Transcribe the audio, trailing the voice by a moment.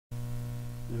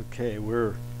Okay,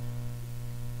 we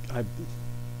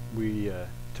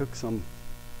took some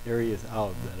areas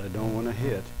out that I don't want to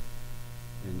hit,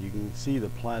 and you can see the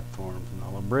platforms, and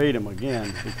I'll abrade them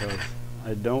again because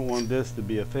I don't want this to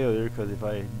be a failure, because if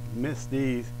I miss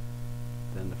these,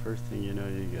 then the first thing you know,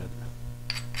 you get,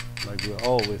 like, we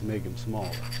always make them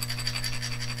smaller.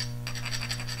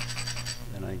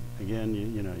 And again,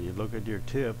 you know, you look at your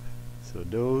tip, so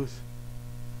those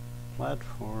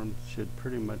platforms should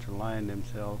pretty much align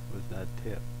themselves with that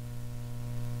tip,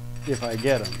 if I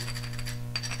get them.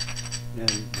 And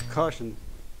the caution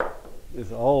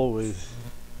is always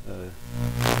a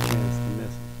chance to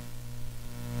miss them.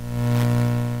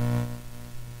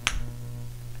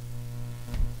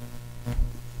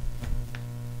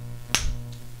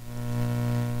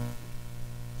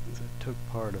 Since I took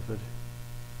part of it,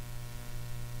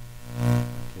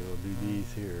 okay, we'll do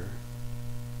these here.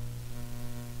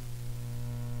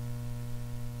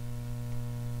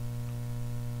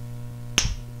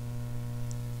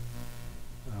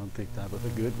 I don't think that was a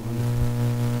good one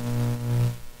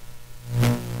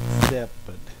step,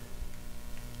 but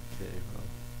okay, well.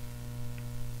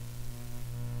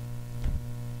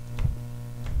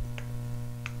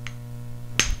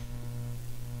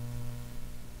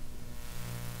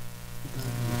 I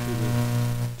should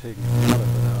have taken a lot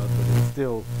of it out, but it's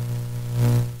still,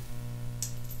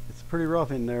 it's pretty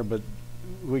rough in there, but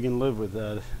we can live with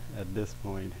that at this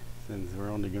point, since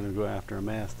we're only going to go after a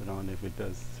mastodon if it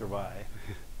does survive.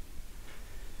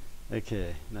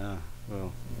 Okay, now,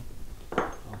 well,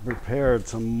 I've prepared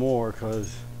some more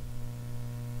because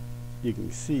you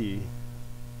can see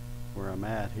where I'm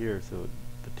at here. So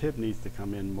the tip needs to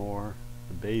come in more,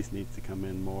 the base needs to come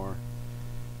in more.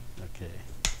 Okay.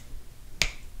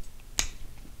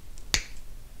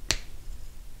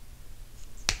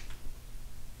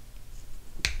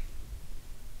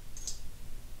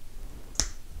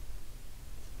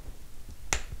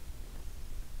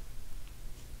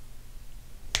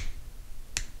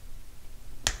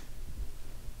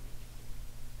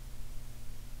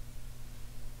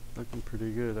 Looking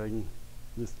pretty good. I can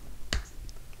just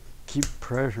keep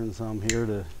pressuring some here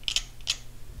to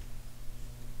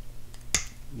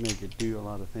make it do a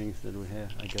lot of things that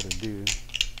I got to do.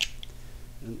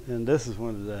 And this is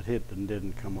one that hit and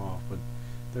didn't come off, but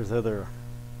there's other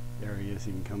areas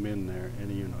you can come in there,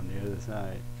 and even on the other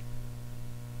side.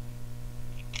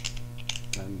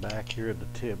 I'm back here at the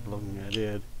tip looking at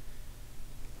it.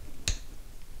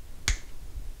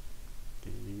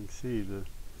 Okay, you can see the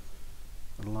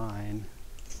line.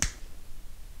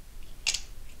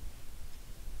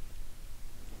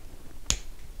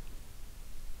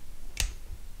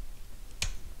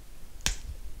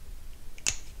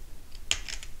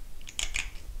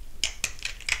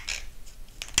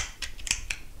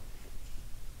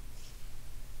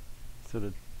 So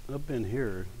that up in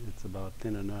here, it's about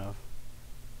thin enough,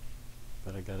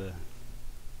 but I gotta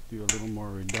do a little more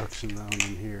reduction down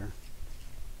in here.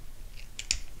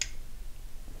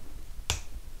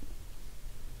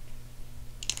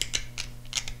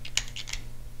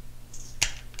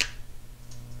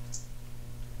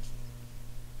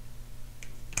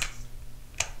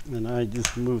 And I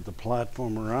just moved the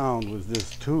platform around with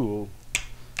this tool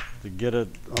to get it,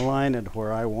 align it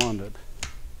where I want it.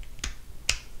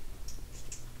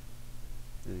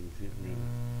 You can see I'm going to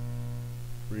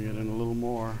bring it in a little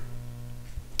more.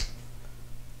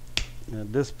 And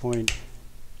at this point,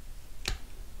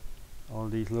 all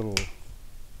these little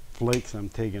flakes I'm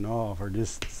taking off are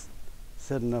just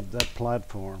setting up that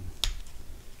platform.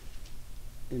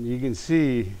 And you can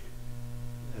see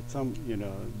at some, you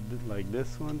know, like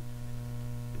this one,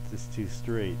 it's just too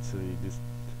straight, so you just,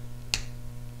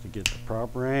 to get the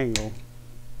proper angle,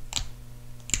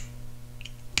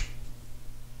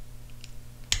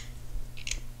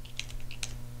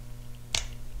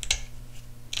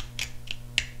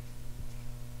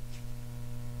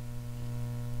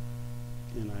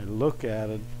 and I look at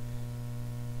it,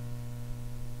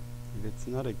 if it's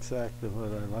not exactly what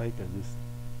I like, I just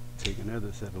take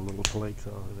another set of little flakes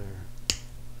out of there.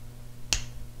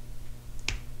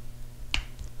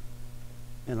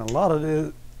 And a lot of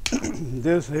this,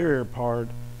 this here part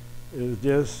is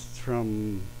just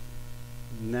from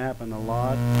napping a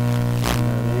lot.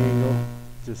 That angle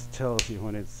just tells you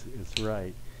when it's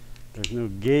right. There's no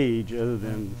gauge other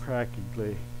than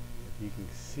practically, if you can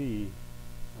see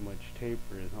how much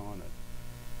taper is on it.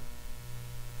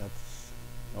 That's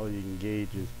all you can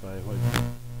gauge, is by what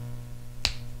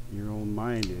your own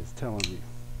mind is telling you.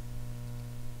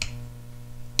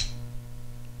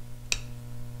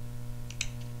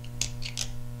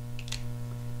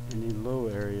 Any low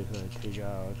areas I take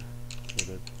out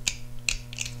so that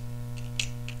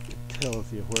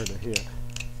tells you where to hit.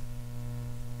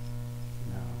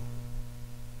 Now,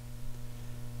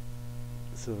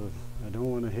 so I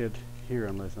don't want to hit here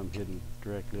unless I'm hitting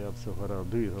directly up. So what I'll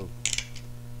do is I'll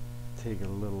take a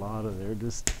little out of there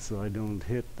just so I don't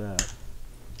hit that.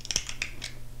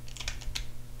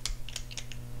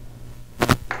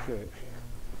 Okay.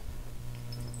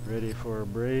 Ready for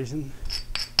abrasion.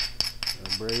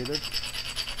 Abrade it.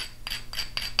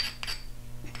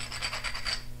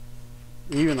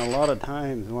 Even a lot of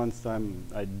times once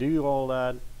I do all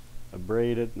that,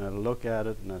 abrade it and I look at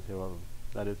it and I say, well,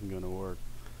 that isn't going to work.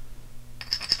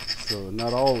 So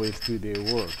not always do they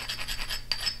work,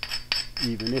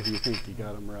 even if you think you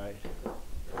got them right.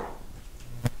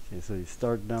 Okay, so you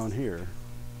start down here,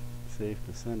 save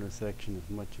the center section as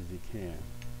much as you can.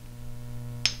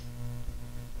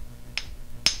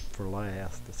 For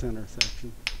last, the center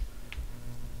section.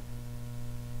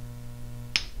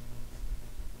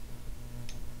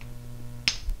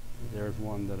 There's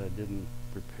one that I didn't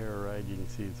prepare right. You can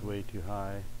see it's way too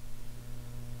high.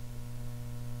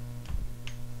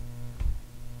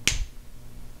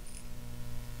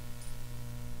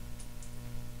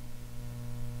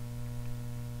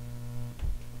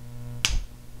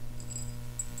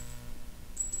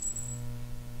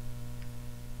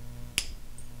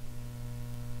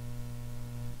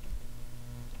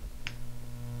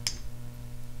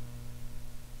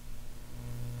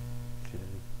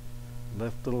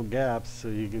 Left little gaps so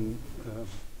you can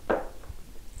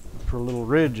for little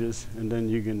ridges, and then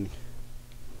you can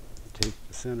take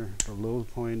the center, the low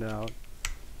point out.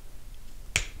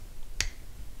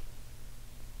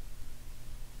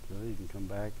 So you can come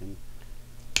back and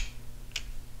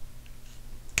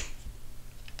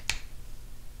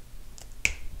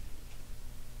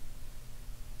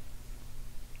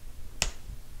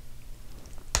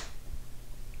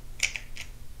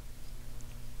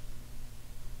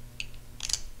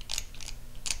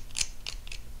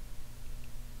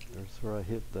that's where I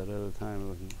hit that other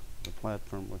time. The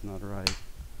platform was not right.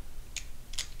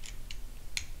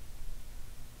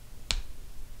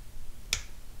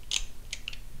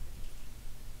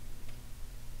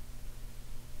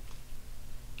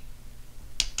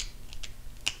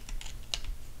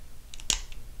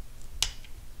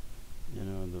 You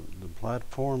know, the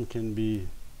platform can be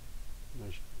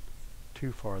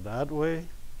too far that way,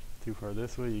 too far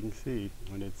this way. You can see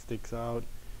when it sticks out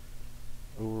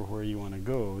over where you want to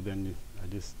go, then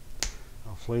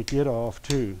I'll flake it off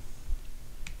too.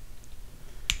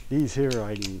 These here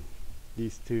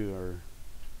these two or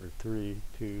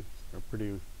two are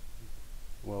pretty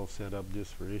well set up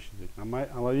just for issues.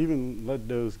 I'll even let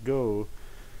those go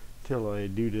till I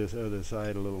do this other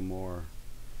side a little more.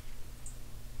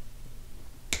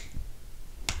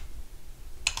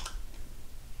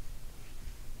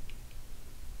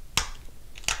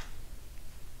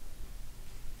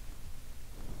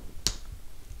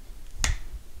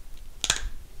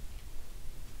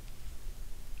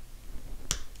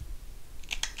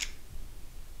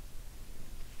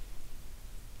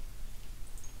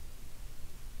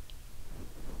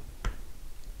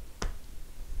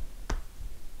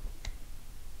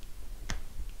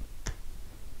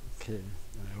 Okay,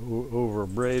 I over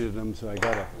braided them, so I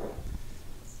gotta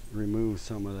remove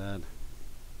some of that.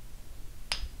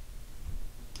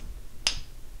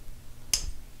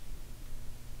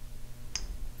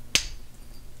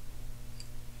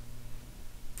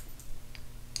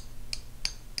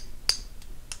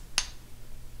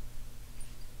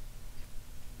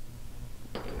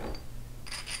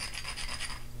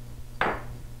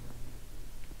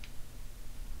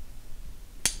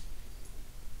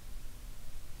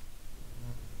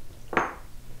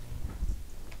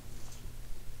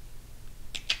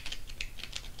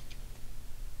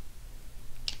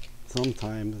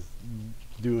 Sometimes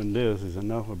doing this is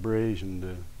enough abrasion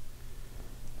to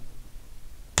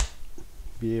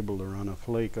be able to run a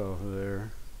flake off of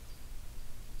there.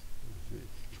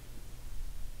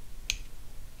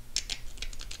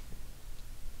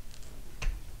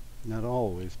 Not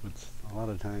always, but a lot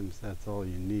of times that's all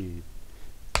you need.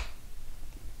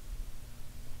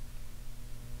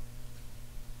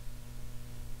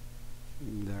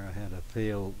 And there I had a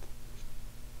failed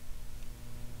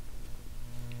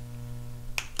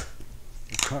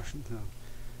caution to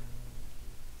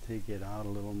take it out a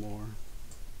little more.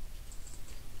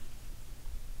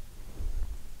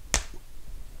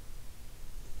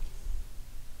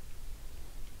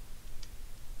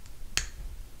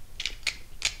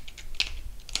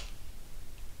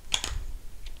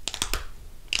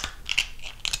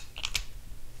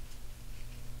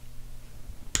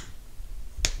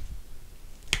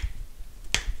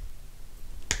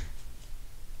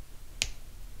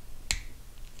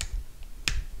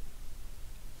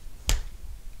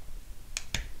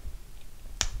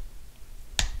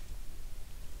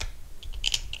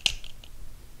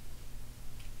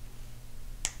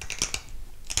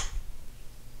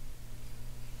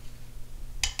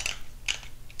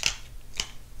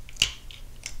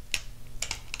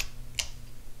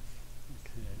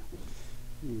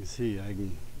 can see I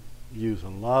can use a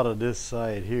lot of this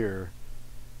side here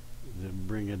to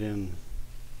bring it in,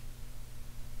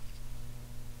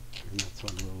 and that's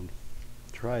what we'll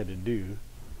try to do.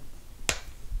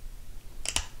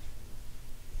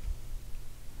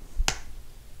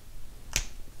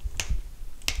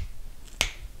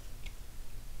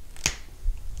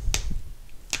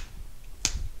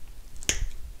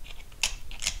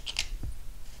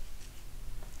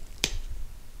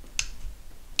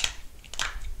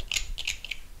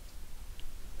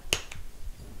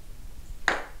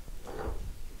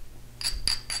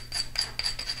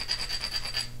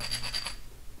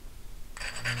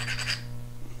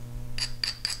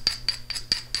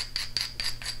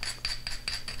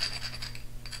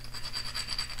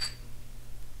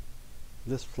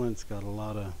 This flint's got a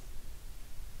lot of,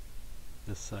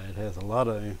 this side has a lot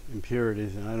of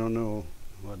impurities, and I don't know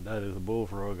what that is, a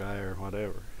bullfrog eye or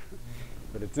whatever,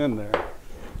 but it's in there.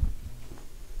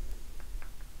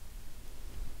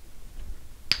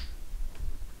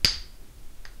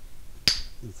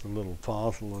 It's a little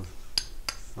fossil of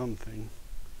something.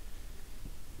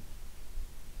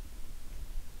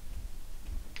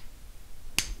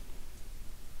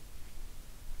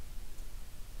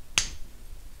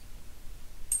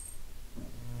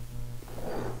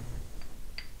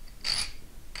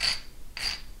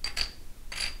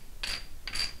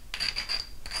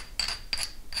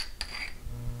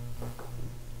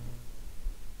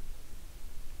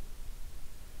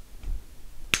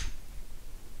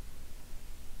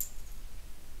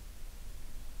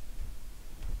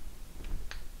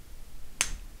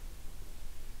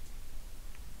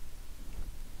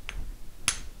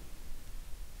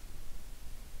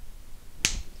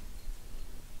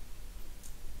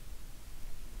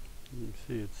 You can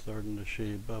see it's starting to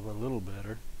shape up a little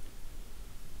better.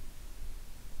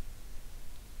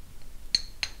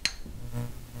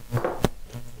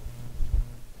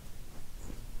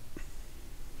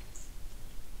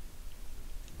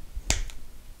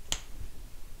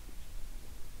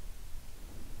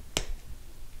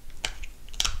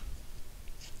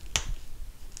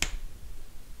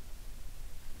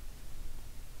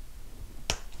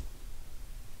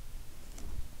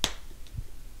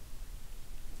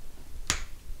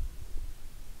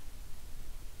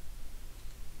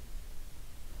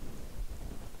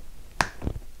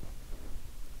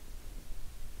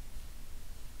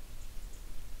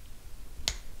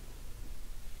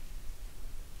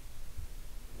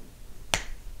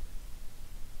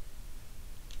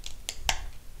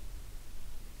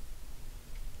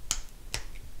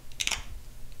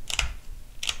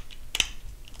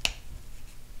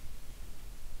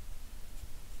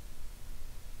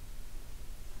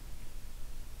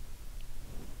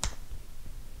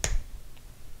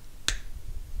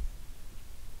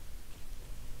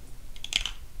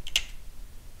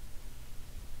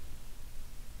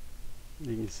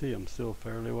 You can see I'm still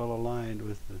fairly well aligned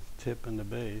with the tip and the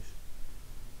base.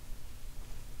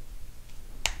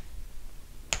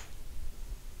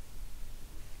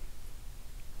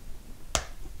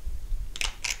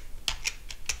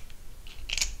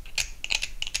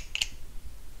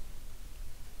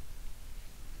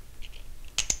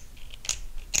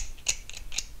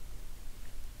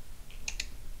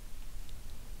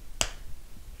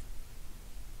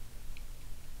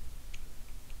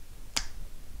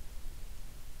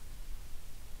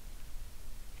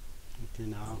 Okay,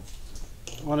 now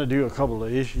I want to do a couple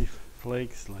of issue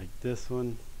flakes like this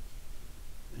one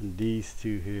and these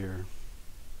two here.